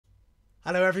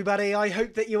Hello everybody, I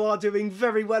hope that you are doing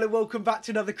very well and welcome back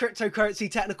to another cryptocurrency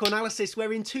technical analysis,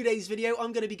 where in today's video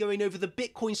I'm going to be going over the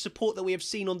Bitcoin support that we have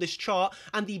seen on this chart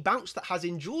and the bounce that has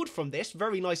endured from this.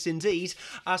 Very nice indeed.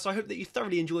 So I hope that you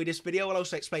thoroughly enjoy this video. I'll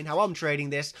also explain how I'm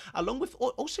trading this, along with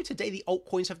also today the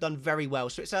altcoins have done very well.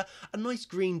 So it's a nice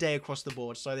green day across the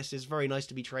board. So this is very nice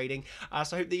to be trading.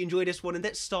 So I hope that you enjoy this one, and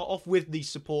let's start off with the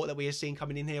support that we are seeing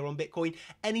coming in here on Bitcoin.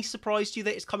 Any surprise to you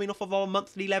that it's coming off of our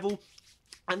monthly level?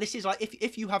 And this is like,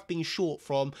 if you have been short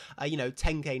from,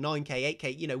 10K, 9K,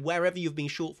 8K, wherever you've been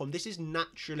short from, this is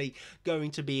naturally going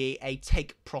to be a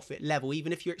take profit level.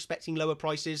 Even if you're expecting lower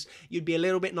prices, you'd be a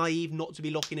little bit naive not to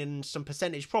be locking in some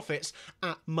percentage profits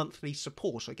at monthly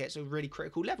support. Okay, it's a really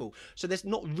critical level. So there's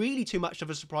not really too much of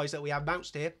a surprise that we have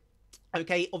bounced here.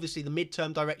 Okay, obviously the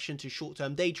midterm direction to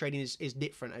short-term day trading is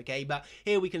different, okay? But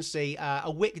here we can see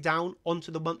a wick down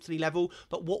onto the monthly level.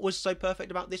 But what was so perfect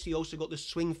about this, you also got the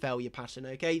swing failure pattern,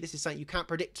 okay? This is something you can't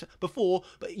predict before,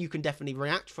 but you can definitely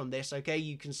react from this, okay?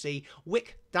 You can see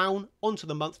wick down onto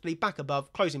the monthly, back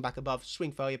above, closing back above,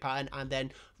 swing failure pattern, and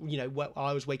then,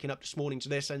 I was waking up this morning to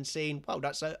this and seeing, well,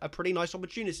 that's a pretty nice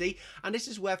opportunity. And this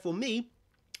is where, for me,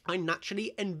 I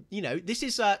naturally, and this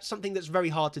is something that's very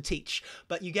hard to teach,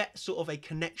 but you get sort of a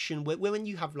connection when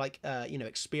you have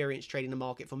experience trading the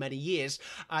market for many years.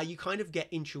 You kind of get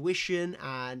intuition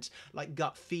and like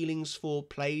gut feelings for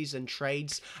plays and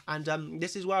trades, and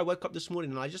this is where I woke up this morning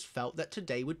and I just felt that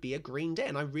today would be a green day,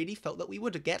 and I really felt that we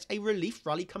would get a relief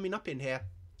rally coming up in here.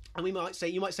 And you might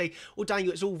say, well,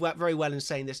 Daniel, it's all very well in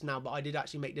saying this now, but I did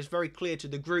actually make this very clear to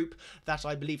the group that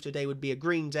I believe today would be a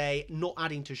green day, not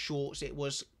adding to shorts. It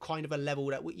was kind of a level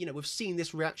that, we've seen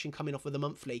this reaction coming off of the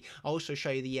monthly. I'll also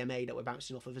show you the EMA that we're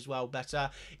bouncing off of as well. But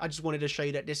I just wanted to show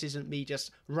you that this isn't me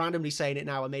just randomly saying it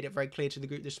now. I made it very clear to the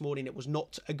group this morning. It was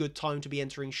not a good time to be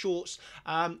entering shorts.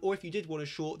 Or if you did want to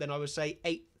short, then I would say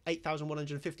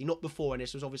 8,150, not before, and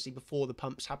this was obviously before the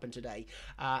pumps happened today,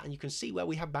 and you can see where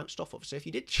we have bounced off of. So if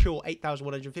you did short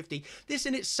 8,150, this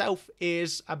in itself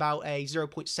is about a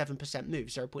 0.7% move,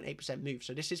 0.8% move.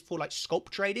 So this is for like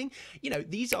scalp trading.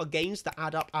 These are gains that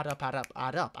add up,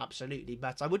 absolutely.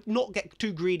 But I would not get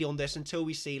too greedy on this until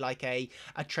we see like a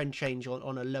trend change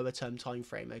on a lower term time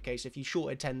frame. Okay, so if you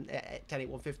shorted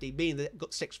 10,850, being that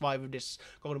got 6.5 of this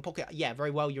golden pocket, yeah,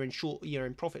 very well, you're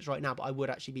in profits right now, but I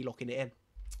would actually be locking it in.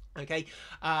 Okay,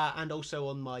 and also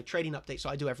on my trading updates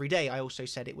that I do every day, I also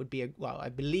said it would be I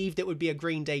believed it would be a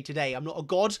green day today. I'm not a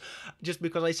god. Just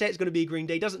because I say it's going to be a green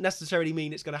day doesn't necessarily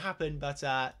mean it's going to happen, but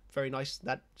very nice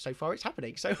that so far it's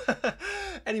happening. So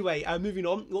anyway, moving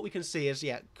on, what we can see is,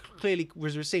 clearly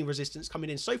we're seeing resistance coming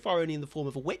in, so far only in the form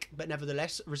of a wick, but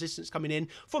nevertheless resistance coming in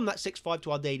from that 6.5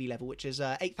 to our daily level, which is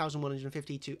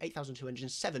 8,150 to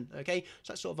 8,207. Okay,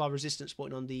 so that's sort of our resistance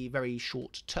point on the very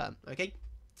short term. Okay.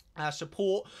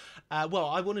 Support, well,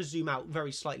 I want to zoom out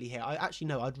very slightly here.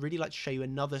 I'd really like to show you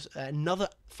another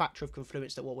factor of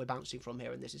confluence that what we're bouncing from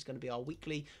here, and this is going to be our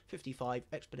weekly 55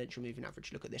 exponential moving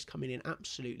average. Look at this coming in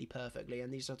absolutely perfectly,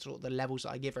 and these are sort of the levels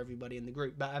that I give everybody in the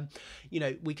group. But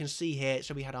we can see here,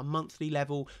 so we had our monthly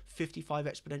level 55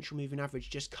 exponential moving average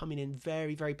just coming in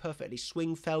very, very perfectly.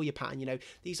 Swing failure pattern,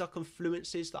 these are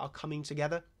confluences that are coming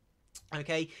together.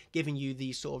 Okay, giving you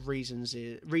these sort of reasons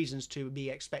to be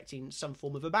expecting some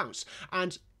form of a bounce.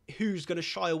 And who's going to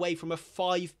shy away from a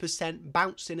 5%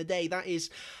 bounce in a day? That is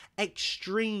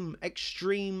extreme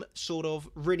sort of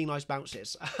really nice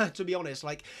bounces. To be honest,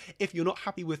 like, if you're not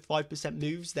happy with 5%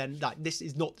 moves, then like this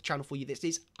is not the channel for you. This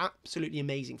is absolutely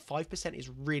amazing. 5% is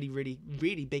really, really,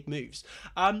 really big moves.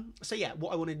 So yeah,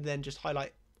 what I wanted to then just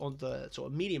highlight on the sort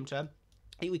of medium term,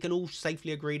 we can all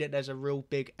safely agree that there's a real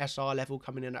big SR level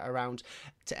coming in at around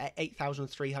to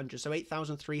 8,300. So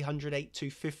 8,300,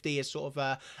 8,250 is sort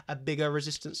of a bigger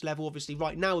resistance level. Obviously,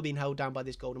 right now we're being held down by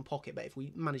this golden pocket, but if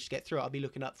we manage to get through it, I'll be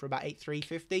looking up for about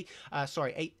 8,350.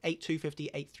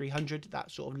 8,250, 8,300, that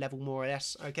sort of level more or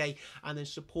less. Okay, and then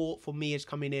support for me is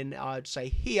coming in, I'd say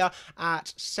here at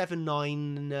about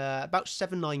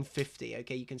 7,950.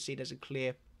 Okay, you can see there's a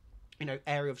clear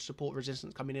area of support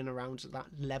resistance coming in around that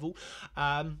level.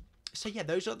 So yeah,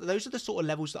 those are the sort of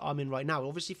levels that I'm in right now.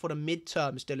 Obviously for the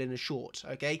midterm, still in a short,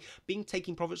 okay,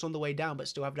 taking profits on the way down, but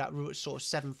still have that sort of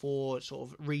 7.4 sort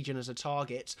of region as a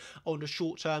target. On the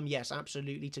short term, yes,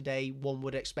 absolutely, today one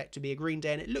would expect to be a green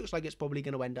day, and it looks like it's probably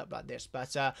going to end up like this,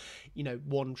 but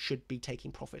one should be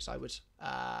taking profits. I would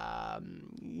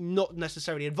not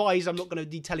necessarily advise. I'm not going to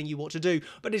be telling you what to do,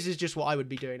 but this is just what I would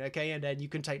be doing, okay, and then you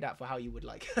can take that for how you would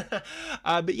like.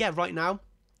 But yeah, right now,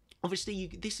 obviously,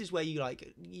 this is where you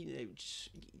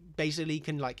basically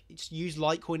can use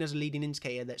Litecoin as a leading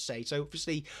indicator, let's say. So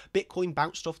obviously, Bitcoin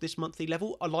bounced off this monthly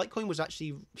level. A Litecoin was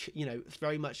actually,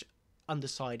 very much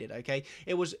undecided. Okay,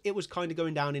 it was kind of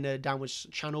going down in a downwards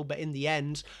channel, but in the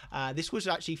end, this was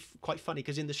actually quite funny,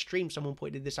 because in the stream someone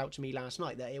pointed this out to me last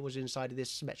night, that it was inside of this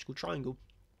symmetrical triangle.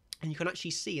 And you can actually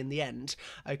see in the end,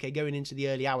 okay, going into the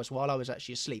early hours while I was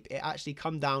actually asleep, it actually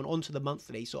come down onto the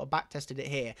monthly, sort of back tested it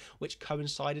here, which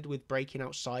coincided with breaking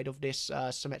outside of this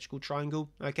symmetrical triangle.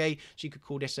 Okay, so you could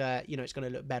call this, you know, it's going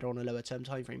to look better on a lower term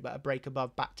time frame, but a break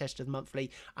above, back tested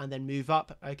monthly, and then move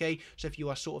up. Okay, so if you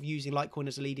are sort of using Litecoin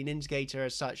as a leading indicator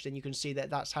as such, then you can see that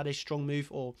that's had a strong move,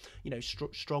 or, you know,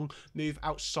 strong move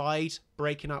outside,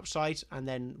 breaking outside, and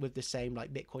then with the same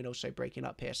like Bitcoin also breaking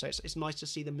up here. So it's nice to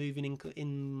see them moving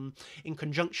in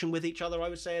conjunction with each other, I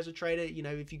would say, as a trader. You know,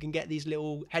 if you can get these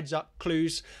little heads up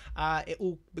clues, it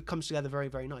all comes together very,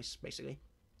 very nice, basically.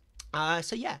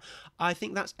 So yeah, I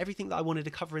think that's everything that I wanted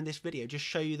to cover in this video. Just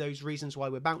show you those reasons why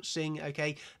we're bouncing.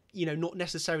 Okay, you know, not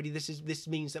necessarily this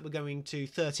means that we're going to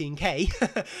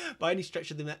 13k by any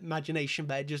stretch of the imagination,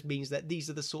 but it just means that these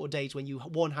are the sort of days when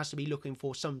one has to be looking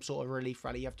for some sort of relief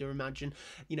rally. You have to imagine,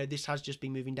 you know, this has just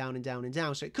been moving down and down and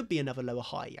down, so it could be another lower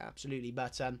high, yeah, absolutely.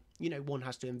 But you know, one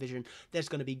has to envision there's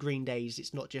going to be green days.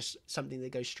 It's not just something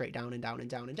that goes straight down and down and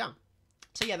down and down.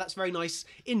 So yeah, that's very nice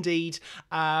indeed.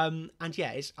 And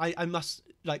yeah, I must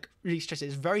like really stress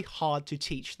it's very hard to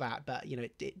teach that, but you know,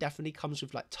 it definitely comes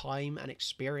with like time and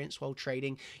experience while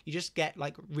trading. You just get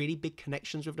like really big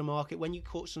connections with the market when you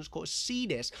see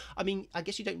this. I mean, I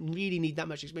guess you don't really need that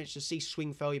much experience to see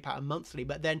swing failure pattern monthly,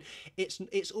 but then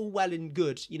it's all well and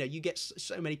good. You know, you get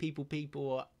so many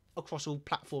people across all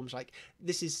platforms, like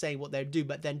this is saying what they do,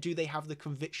 but then do they have the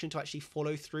conviction to actually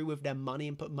follow through with their money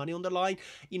and put money on the line?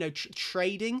 You know,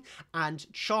 trading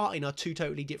and charting are two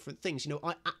totally different things. You know,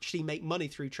 I actually make money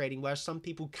through trading, whereas some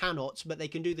people cannot, but they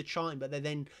can do the charting, but they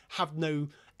then have no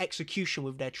execution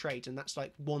with their trades. And that's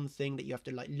like one thing that you have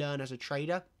to like learn as a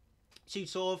trader, to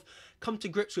sort of come to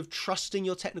grips with trusting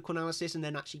your technical analysis and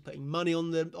then actually putting money on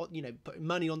the, you know, putting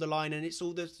money on the line. And it's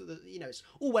all the you know, it's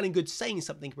all well and good saying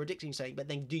something, predicting something, but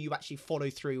then do you actually follow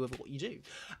through with what you do?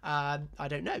 I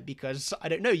don't know, because I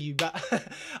don't know you, but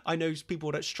I know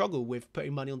people that struggle with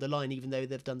putting money on the line even though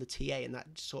they've done the TA, and that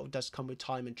sort of does come with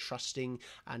time and trusting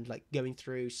and like going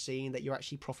through, seeing that you're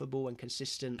actually profitable and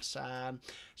consistent. So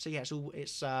yeah,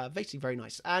 it's basically very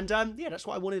nice. And yeah, that's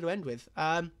what I wanted to end with.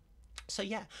 So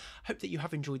yeah, hope that you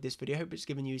have enjoyed this video. Hope it's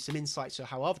given you some insights to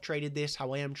how I've traded this,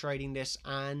 how I am trading this,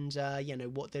 and you know,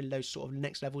 what those sort of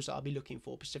next levels that I'll be looking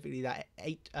for, specifically that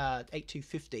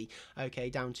 8250, okay,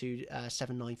 down to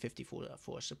 7950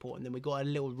 for support. And then we've got a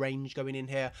little range going in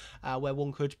here where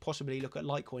one could possibly look at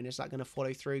Litecoin. Is that going to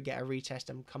follow through, get a retest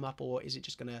and come up, or is it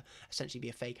just going to essentially be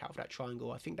a fake out of that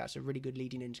triangle? I think that's a really good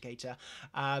leading indicator.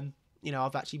 You know,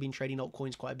 I've actually been trading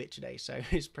altcoins quite a bit today, so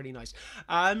it's pretty nice.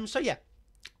 So yeah,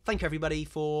 thank you everybody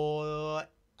for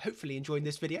hopefully enjoying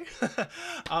this video.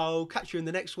 I'll catch you in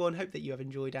the next one. Hope that you have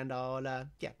enjoyed, and I'll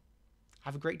yeah,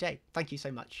 have a great day. Thank you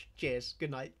so much. Cheers.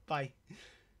 Good night. Bye.